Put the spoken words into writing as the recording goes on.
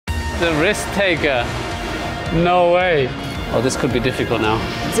the risk taker. No way. Oh, this could be difficult now.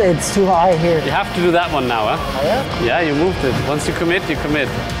 It's too high here. You have to do that one now, huh? Oh, yeah? Yeah, you moved it. Once you commit, you commit.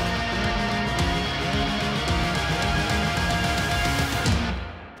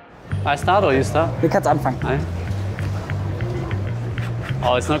 I start or you start? Du kannst anfangen. Aye.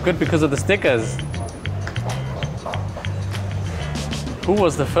 Oh, it's not good because of the stickers. Who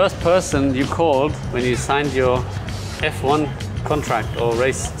was the first person you called when you signed your F1 contract or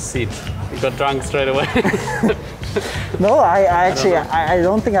race seat? You got drunk straight away. No, I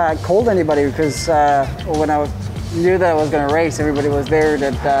don't think I called anybody because when I knew that I was going to race, everybody was there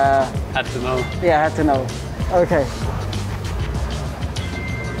that... Had to know. Yeah, I had to know. Okay.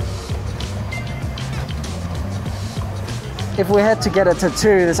 If we had to get a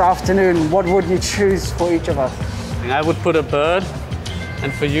tattoo this afternoon, what would you choose for each of us? I would put a bird,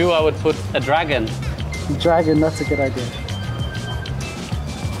 and for you, I would put a dragon. Dragon, that's a good idea.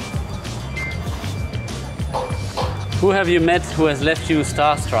 Who have you met who has left you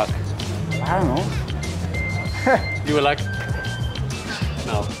starstruck? I don't know. You were like,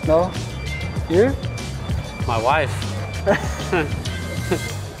 no. No? You? My wife.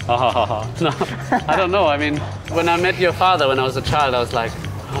 Oh, no, I don't know. I mean, when I met your father when I was a child, I was like,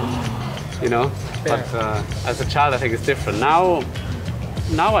 you know. But as a child, I think it's different. Now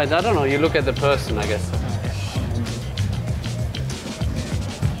I don't know. You look at the person, I guess.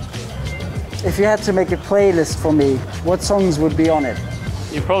 If you had to make a playlist for me, what songs would be on it?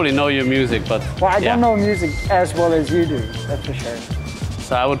 You probably know your music, but well, I don't know music as well as you do. That's for sure.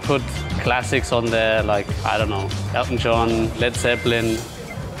 So I would put classics on there, like I don't know, Elton John, Led Zeppelin,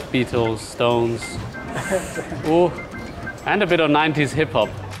 Beatles, Stones. Ooh, and a bit of 90s hip hop.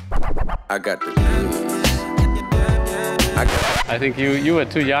 I got the news. I think you were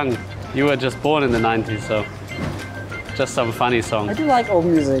too young. You were just born in the 90s, so just some funny songs. I do like old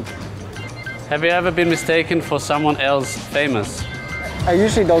music. Have you ever been mistaken for someone else famous? I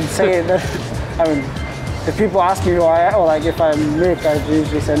usually don't say it. I mean, if people ask me who I am, or like if I'm Mick, I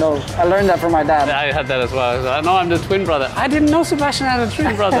usually say no. I learned that from my dad. I had that as well. I know I'm the twin brother. I didn't know Sebastian had a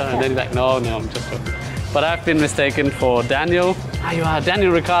twin brother. And then he's like, no, I'm just joking. But I've been mistaken for Daniel. Ah, you are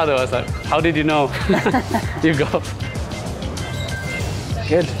Daniel Ricciardo. I was like, how did you know? You go.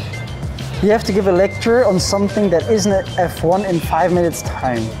 Good. You have to give a lecture on something that isn't F1 in 5 minutes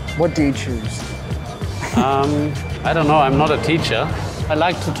time. What do you choose? I don't know. I'm not a teacher. I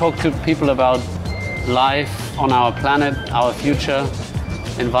like to talk to people about life on our planet, our future,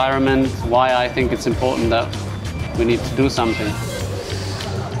 environment, why I think it's important that we need to do something.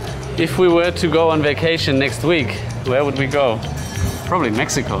 If we were to go on vacation next week, where would we go? Probably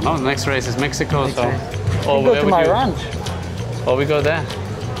Mexico, no? The next race is Mexico, so... Or go to my ranch. Or we go there.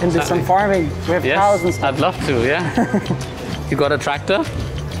 And do some farming. We have cows and stuff. I'd love to, yeah. You got a tractor?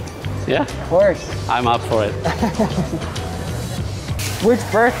 Yeah? Of course. I'm up for it. Which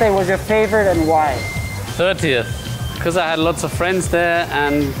birthday was your favorite and why? 30th, because I had lots of friends there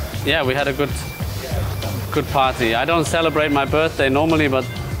and yeah, we had a good party. I don't celebrate my birthday normally, but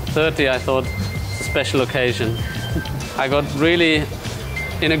 30 I thought it's a special occasion. I got really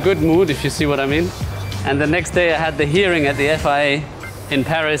in a good mood, if you see what I mean. And the next day I had the hearing at the FIA in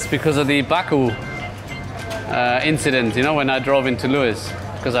Paris because of the Baku incident, you know, when I drove into Lewis,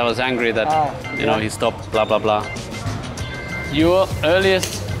 because I was angry that, you know, he stopped, blah, blah, blah. Your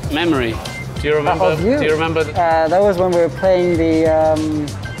earliest memory, do you remember? Of you? Do you remember? That was when we were playing the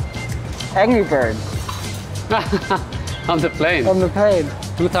Angry Bird. On the plane? On the plane.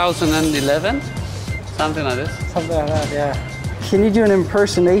 2011? Something like this? Something like that, yeah. Can you do an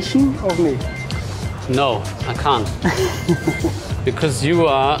impersonation of me? No, I can't. Because you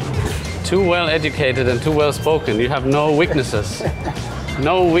are too well educated and too well spoken. You have no weaknesses.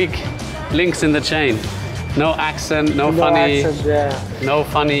 No weak links in the chain. No accent, no funny, accent, yeah. No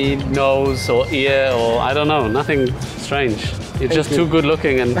funny nose or ear or I don't know, nothing strange. You're just too good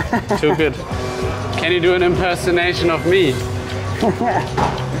looking and too good. Can you do an impersonation of me?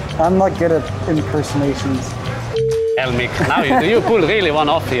 I'm not good at impersonations. Mick, now you pull really one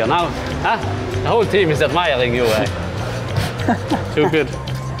off here. Now, huh? The whole team is admiring you. Too good.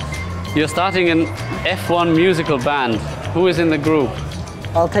 You're starting an F1 musical band. Who is in the group?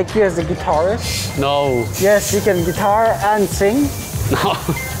 I'll take you as a guitarist. No. Yes, you can guitar and sing. No.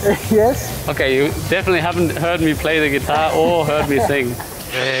 Yes. Okay, you definitely haven't heard me play the guitar or heard me sing.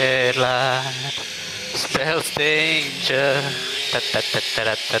 Red light spells danger.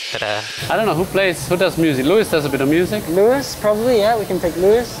 I don't know who does music. Lewis does a bit of music. Lewis, probably, yeah. We can take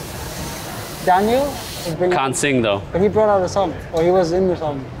Lewis. Daniel. Can't sing though. But he brought out a song, or he was in the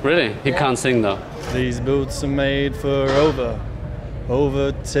song. Really? He can't sing though. These boots are made for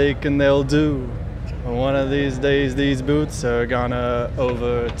overtake and they'll do. One of these days, these boots are gonna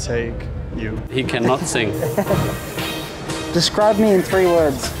overtake you. He cannot sing. Describe me in 3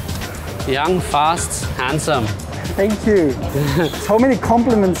 words. Young, fast, handsome. Thank you. So many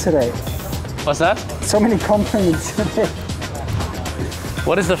compliments today. What's that? So many compliments today.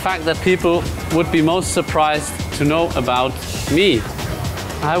 What is the fact that people would be most surprised to know about me?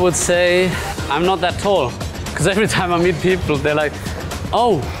 I would say I'm not that tall. Because every time I meet people, they're like,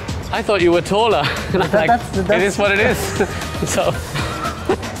 oh, I thought you were taller. And I'm like, it is what it is. So,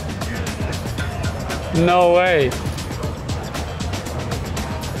 no way.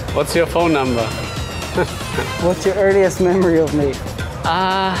 What's your phone number? What's your earliest memory of me?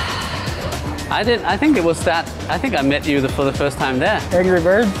 I think it was that. I think I met you for the first time there. Angry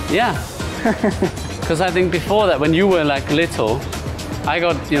Bird? Yeah. Because I think before that, when you were like little, I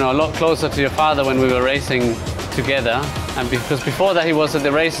got, you know, a lot closer to your father when we were racing together. And because before that he was at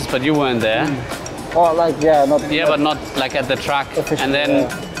the races, but you weren't there. Oh, like, yeah, not... Yeah, but not like at the track. And then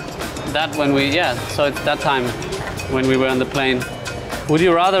that when we, yeah, so it's that time when we were on the plane. Would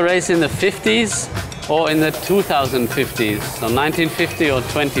you rather race in the 50s or in the 2050s? So 1950 or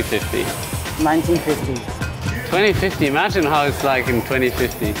 2050? 1950s. 2050, imagine how it's like in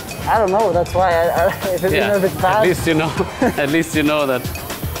 2050. I don't know, that's why if it's a bit fast. At least you know, at least you know that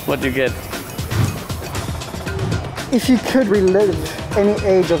what you get. If you could relive any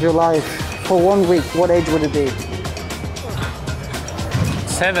age of your life for 1 week, what age would it be?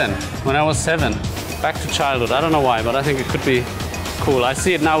 7, when I was 7. Back to childhood, I don't know why, but I think it could be cool. I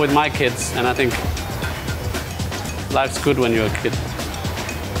see it now with my kids, and I think life's good when you're a kid.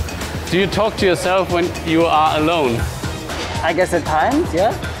 Do you talk to yourself when you are alone? I guess at times,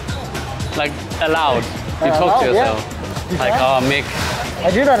 yeah. Like aloud? You talk to yourself? Yeah. Like, oh, Mick.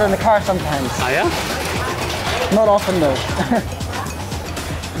 I do that in the car sometimes. Oh, yeah? Not often though.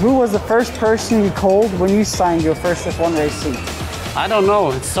 Who was the first person you called when you signed your first F1 race seat? I don't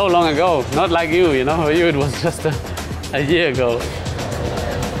know, it's so long ago. Not like you know, for you it was just a year ago.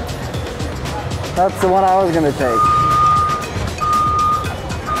 That's the one I was gonna take.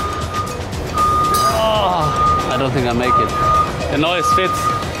 Oh, I don't think I make it. The noise fits.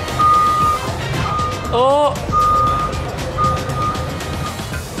 Oh!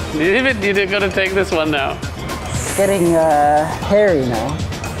 You're gonna take this one now. It's getting hairy now.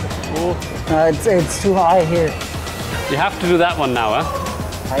 Oh. It's too high here. You have to do that one now, huh?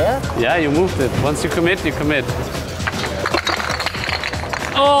 Oh, yeah? Yeah, you moved it. Once you commit, you commit.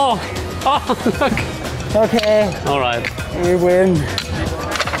 Oh! Oh, look! Okay. All right. You win.